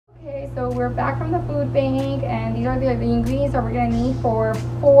so we're back from the food bank, and these are the ingredients that we're gonna need for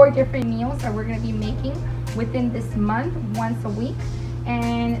 4 different meals that we're gonna be making within this month, once a week.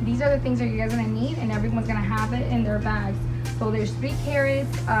 And these are the things that you guys are gonna need, and everyone's gonna have it in their bags. So there's 3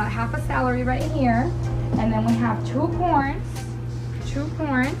 carrots, half a celery right here, and then we have 2 corns,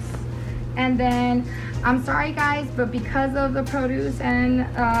 and then I'm sorry guys, but because of the produce and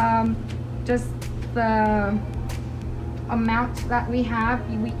just the amount that we have,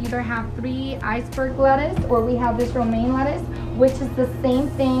 we either have 3 iceberg lettuce or we have this romaine lettuce, which is the same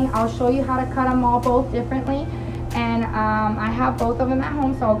thing. I'll show you how to cut them all both differently, and I have both of them at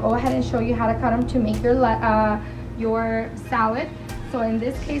home, so I'll go ahead and show you how to cut them to make your salad. So in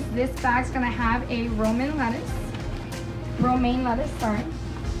this case, this bag's gonna have a romaine lettuce, sorry.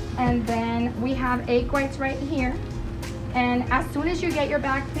 And then we have egg whites right here. And as soon as you get your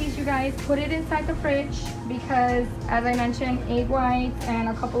bag, please, you guys, put it inside the fridge, because as I mentioned, egg whites and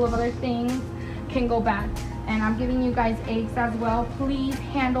a couple of other things can go bad. And I'm giving you guys eggs as well. Please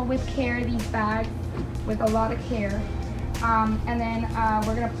handle with care these bags, with a lot of care. And then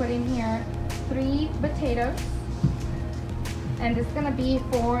we're gonna put in here 3 potatoes, and this is gonna be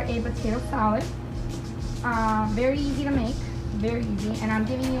for a potato salad. Very easy to make. Very easy, and I'm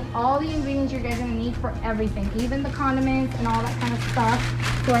giving you all the ingredients you guys are gonna need for everything, even the condiments and all that kind of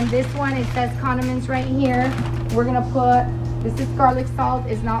stuff. So in this one, it says condiments right here. We're gonna put, this is garlic salt,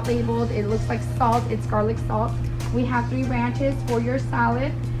 it's not labeled, it looks like salt, it's garlic salt. We have 3 ranches for your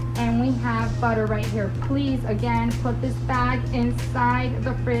salad, and we have butter right here. Please, again, put this bag inside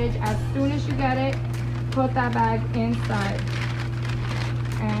the fridge. As soon as you get it, put that bag inside.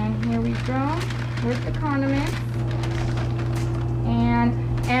 And here we go with the condiments.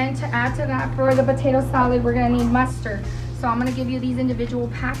 And to add to that, for the potato salad, we're gonna need mustard. So I'm gonna give you these individual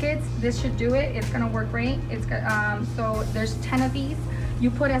packets. This should do it. It's gonna work great. It's so there's 10 of these. You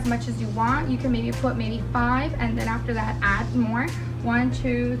put as much as you want. You can maybe put 5, and then after that add more. 1,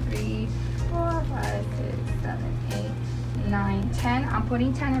 2, 3, 4, 5, 6, 7, 8, 9, 10. I'm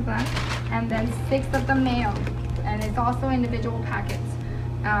putting 10 of them, and then 6 of the mayo, and it's also individual packets.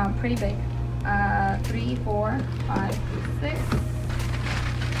 Pretty big. 3, 4, 5, 6.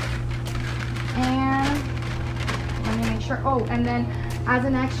 And let me make sure. Oh, and then as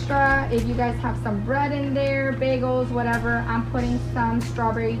an extra, if you guys have some bread in there, bagels, whatever, I'm putting some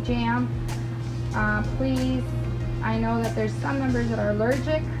strawberry jam. Please, I know that there's some members that are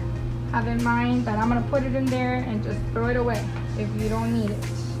allergic. Have in mind that I'm gonna put it in there and just throw it away if you don't need it.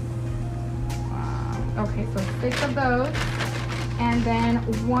 Okay, so 6 of those. And then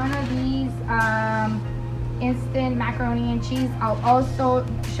 1 of these instant macaroni and cheese. I'll also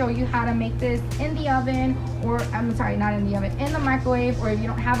show you how to make this in the oven, or I'm sorry, not in the oven, in the microwave, or if you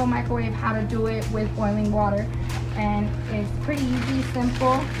don't have a microwave, how to do it with boiling water. And it's pretty easy,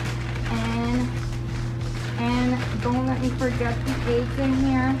 simple. And don't let me forget the eggs in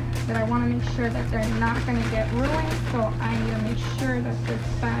here, that I want to make sure that they're not going to get ruined. So I need to make sure that this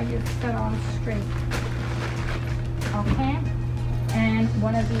bag is set on straight. Okay. And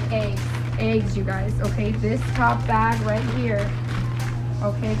 1 of the eggs, you guys. Okay, this top bag right here.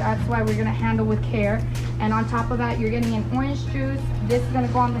 Okay, that's why we're gonna handle with care. And on top of that, you're getting an orange juice. This is gonna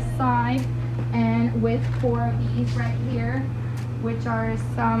go on the side, and with 4 of these right here, which are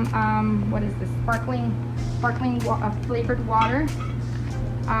some what is this, sparkling flavored water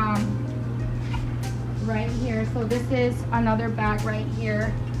right here. So this is another bag right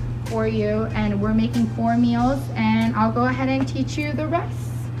here for you, and we're making 4 meals, and I'll go ahead and teach you the rest.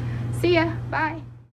 See ya. Bye.